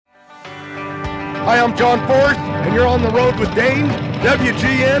Hi, I'm John Forrest, and you're on the road with Dane,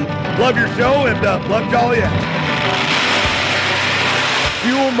 WGN. Love your show, and love Joliet.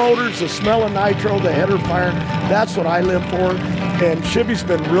 Fuel motors, the smell of nitro, the header fire, that's what I live for. And Chivy's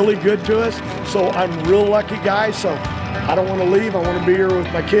been really good to us, so I'm a real lucky guy. So I don't want to leave. I want to be here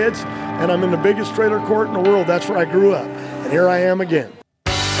with my kids, and I'm in the biggest trailer court in the world. That's where I grew up, and here I am again.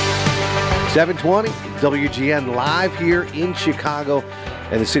 720 WGN live here in Chicago,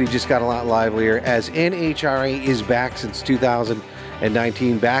 and the city just got a lot livelier as NHRA is back since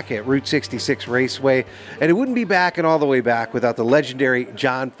 2019, back at Route 66 Raceway, and it wouldn't be back and all the way back without the legendary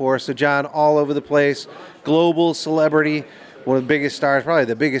John Forrest. So John, all over the place, global celebrity, one of the biggest stars, probably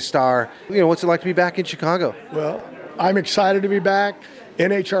the biggest star. What's it like to be back in Chicago? Well, I'm excited to be back.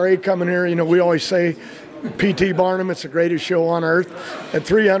 NHRA coming here, we always say P.T. Barnum, it's the greatest show on earth at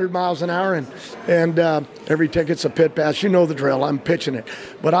 300 miles an hour, and every ticket's a pit pass. You know the drill. I'm pitching it.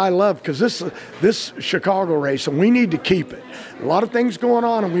 But I love, because this Chicago race, and we need to keep it. A lot of things going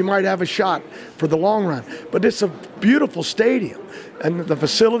on, and we might have a shot for the long run. But it's a beautiful stadium. And the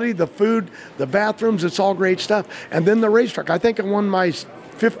facility, the food, the bathrooms, it's all great stuff. And then the racetrack. I think I won my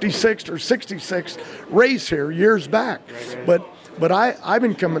 56th or 66th race here years back. But I've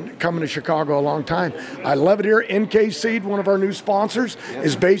been coming to Chicago a long time. I love it here. NK Seed, one of our new sponsors,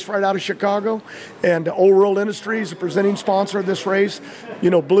 is based right out of Chicago. And Old World Industries, the presenting sponsor of this race.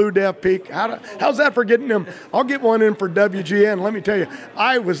 Blue Death Peak. How's that for getting them? I'll get one in for WGN. Let me tell you,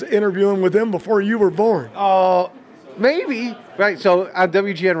 I was interviewing with them before you were born. Oh, maybe. Right, so on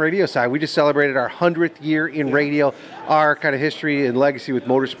WGN radio side, we just celebrated our 100th year in radio. Our kind of history and legacy with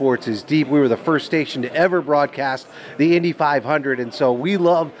motorsports is deep. We were the first station to ever broadcast the Indy 500, and so we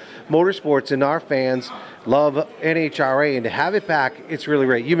love motorsports, and our fans love NHRA, and to have it back, it's really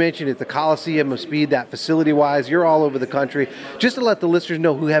great. You mentioned it, the Coliseum of Speed, that facility-wise, you're all over the country. Just to let the listeners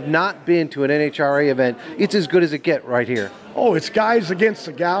know who have not been to an NHRA event, it's as good as it gets right here. Oh, it's guys against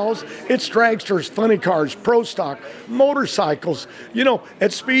the gals. It's dragsters, funny cars, pro stock, motorcycles,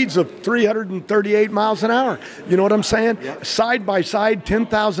 at speeds of 338 miles an hour. You know what I'm saying? Yep. Side by side,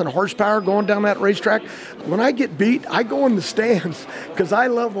 10,000 horsepower going down that racetrack. When I get beat, I go in the stands because I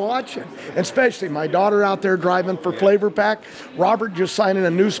love watching. And especially my daughter out there driving for Flavor Pack. Robert just signing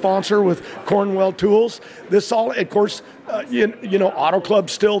a new sponsor with Cornwell Tools. This all, of course, Auto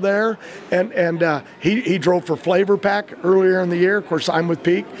Club's still there, and he drove for Flavor Pack earlier in the year. Of course, I'm with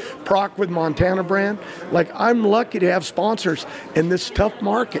Peak, Proc with Montana brand. I'm lucky to have sponsors in this tough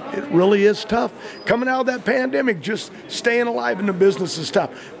market. It really is tough. Coming out of that pandemic, just staying alive in the business is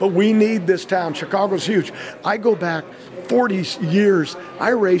tough. But we need this town. Chicago's huge. I go back 40 years. I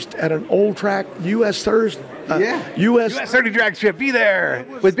raced at an old track, U.S. Thursday. U.S. 30 drag strip, be there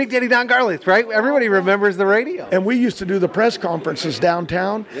with Big Daddy Don Garlitz, right? Everybody remembers the radio. And we used to do the press conferences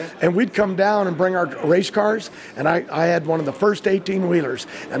downtown, and we'd come down and bring our race cars, and I had one of the first 18-wheelers,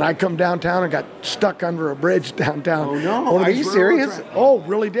 and I come downtown and got stuck under a bridge downtown. Oh, no. Are you serious? Oh,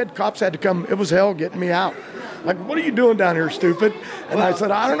 really did. Cops had to come. It was hell getting me out. What are you doing down here, stupid? And I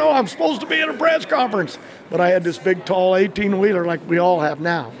said, I don't know. I'm supposed to be at a press conference. But I had this big, tall 18-wheeler like we all have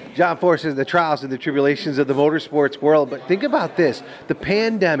now. John Forrest is the trials and the tribulations of the motorsports world. But think about this. The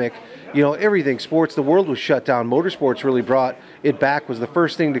pandemic, everything, sports, the world was shut down. Motorsports really brought it back, was the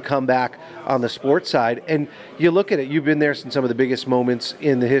first thing to come back on the sports side. And you look at it, you've been there since some of the biggest moments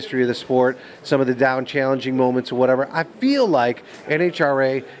in the history of the sport, some of the down challenging moments or whatever. I feel like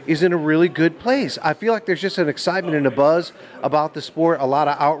NHRA is in a really good place. I feel like there's just an excitement and a buzz about the sport, a lot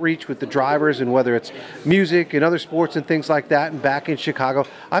of outreach with the drivers, and whether it's music and other sports and things like that, and back in Chicago,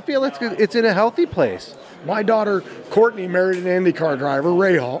 I feel it's in a healthy place. My daughter, Courtney, married an IndyCar driver,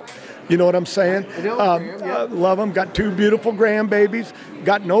 Ray Hall. You know what I'm saying? I know. Love them. Got 2 beautiful grandbabies.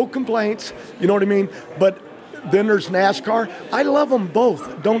 Got no complaints. You know what I mean? But then there's NASCAR. I love them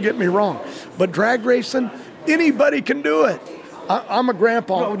both. Don't get me wrong. But drag racing, anybody can do it. I'm a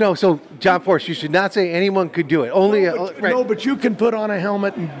grandpa. No. So, John Forrest, you should not say anyone could do it. But you can put on a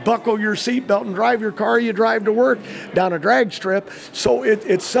helmet and buckle your seatbelt and drive your car. You drive to work down a drag strip. So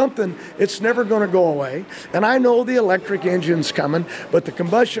it's something. It's never going to go away. And I know the electric engine's coming, but the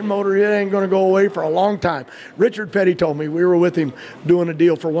combustion motor, it ain't going to go away for a long time. Richard Petty told me, we were with him doing a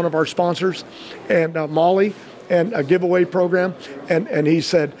deal for one of our sponsors, and Molly, and a giveaway program, and he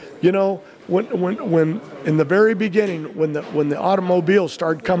said, when in the very beginning, when the automobiles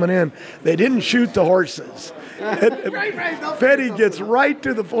started coming in, they didn't shoot the horses. Right. Petty gets right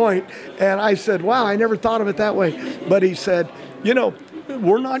to the point, and I said, wow, I never thought of it that way. But he said,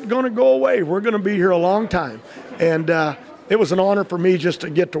 we're not going to go away. We're going to be here a long time. And it was an honor for me just to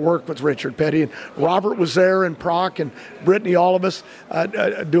get to work with Richard Petty. And Robert was there, and Proc and Brittany, all of us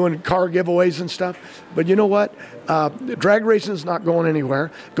doing car giveaways and stuff. But you know what? Drag racing is not going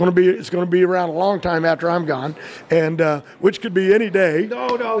anywhere. It's going to be around a long time after I'm gone, and which could be any day.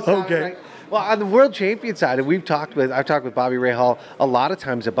 No, it's not okay. right. Well, on the world champion side, and I've talked with Bobby Rahal a lot of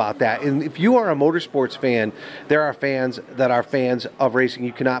times about that. And if you are a motorsports fan, there are fans that are fans of racing.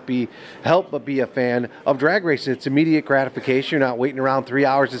 You cannot help but be a fan of drag racing. It's immediate gratification. You're not waiting around 3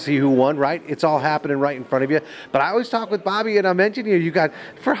 hours to see who won, right? It's all happening right in front of you. But I always talk with Bobby, and I mentioned you got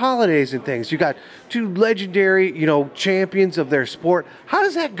for holidays and things. You got two legendary, champions of their sport. How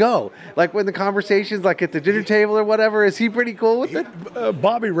does that go? Like when the conversations, like at the dinner table or whatever, is he pretty cool with it?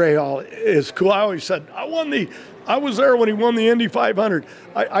 Bobby Rahal is cool. I always said I was there when he won the Indy 500.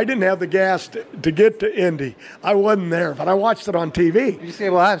 I didn't have the gas to get to Indy. I wasn't there, but I watched it on TV. You say,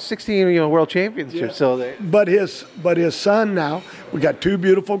 well, I have 16 world championships. Yeah. But his son now, we got two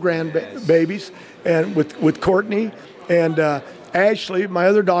beautiful grandbabies, and with Courtney and Ashley, my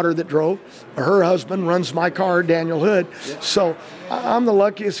other daughter that drove. Her husband runs my car, Daniel Hood. Yeah. So I'm the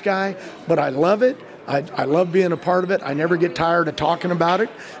luckiest guy, but I love it. I love being a part of it. I never get tired of talking about it.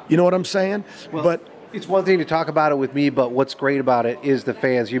 You know what I'm saying? Well, but it's one thing to talk about it with me, but what's great about it is the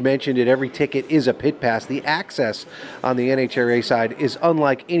fans. You mentioned it. Every ticket is a pit pass. The access on the NHRA side is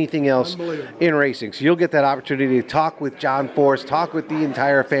unlike anything else in racing. So you'll get that opportunity to talk with John Force, talk with the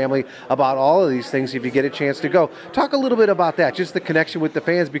entire family about all of these things if you get a chance to go. Talk a little bit about that, just the connection with the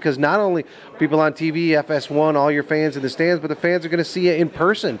fans, because not only people on TV, FS1, all your fans in the stands, but the fans are going to see you in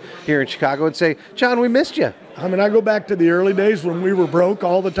person here in Chicago and say, John, we missed you. I mean, I go back to the early days when we were broke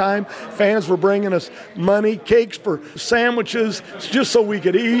all the time. Fans were bringing us money, cakes for sandwiches, just so we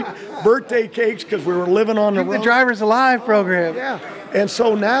could eat, birthday cakes because we were living on the road. The Drivers Alive program. Yeah. And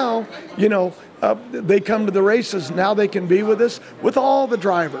so now, they come to the races. Now they can be with us, with all the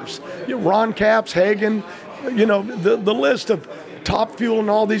drivers. Ron Capps, Hagen, the list of Top Fuel and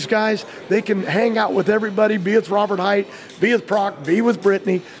all these guys. They can hang out with everybody, be with Robert Height, be with Proc, be with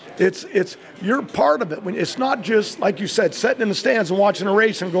Brittany. It's you're part of it. It's not just, like you said, sitting in the stands and watching a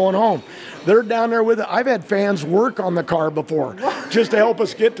race and going home. They're down there with it. I've had fans work on the car before just to help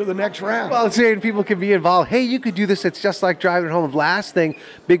us get to the next round. Well, saying people can be involved. Hey, you could do this. It's just like driving home. Last thing,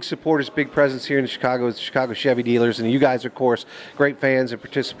 big supporters, big presence here in Chicago is Chicago Chevy dealers. And you guys, of course, great fans and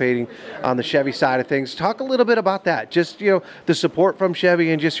participating on the Chevy side of things. Talk a little bit about that. Just, the support from Chevy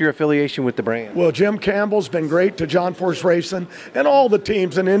and just your affiliation with the brand. Well, Jim Campbell's been great to John Force Racing and all the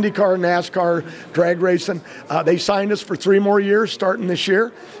teams in IndyCar, NASCAR, drag racing. They signed us for 3 more years starting this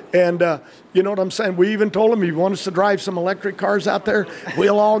year. And you know what I'm saying? We even told them, if you want us to drive some electric cars out there,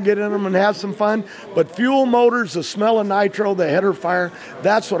 we'll all get in them and have some fun. But fuel motors, the smell of nitro, the header fire,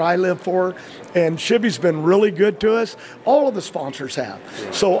 that's what I live for. And Chevy's been really good to us. All of the sponsors have.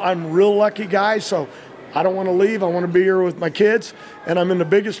 So I'm a real lucky guy. So I don't want to leave. I want to be here with my kids. And I'm in the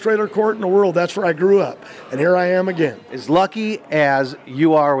biggest trailer court in the world. That's where I grew up. And here I am again. As lucky as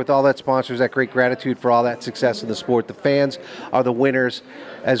you are with all that sponsors, that great gratitude for all that success in the sport, the fans are the winners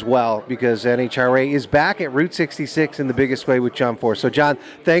as well, because NHRA is back at Route 66 in the biggest way with John Force. So, John,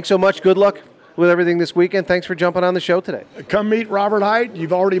 thanks so much. Good luck with everything this weekend. Thanks for jumping on the show today. Come meet Robert Height.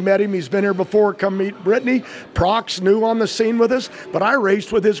 You've already met him. He's been here before. Come meet Brittany. Proc's new on the scene with us, but I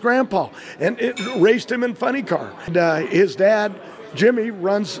raced with his grandpa and raced him in funny car. And his dad, Jimmy,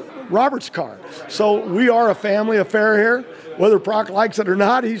 runs Robert's car. So we are a family affair here. Whether Proc likes it or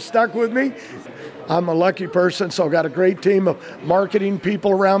not, he's stuck with me. I'm a lucky person, so I've got a great team of marketing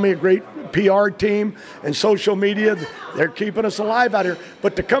people around me, a great PR team and social media. They're keeping us alive out here.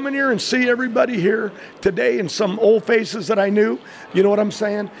 But to come in here and see everybody here today and some old faces that I knew, you know what I'm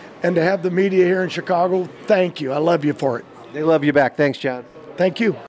saying? And to have the media here in Chicago, thank you. I love you for it. They love you back. Thanks, John. Thank you.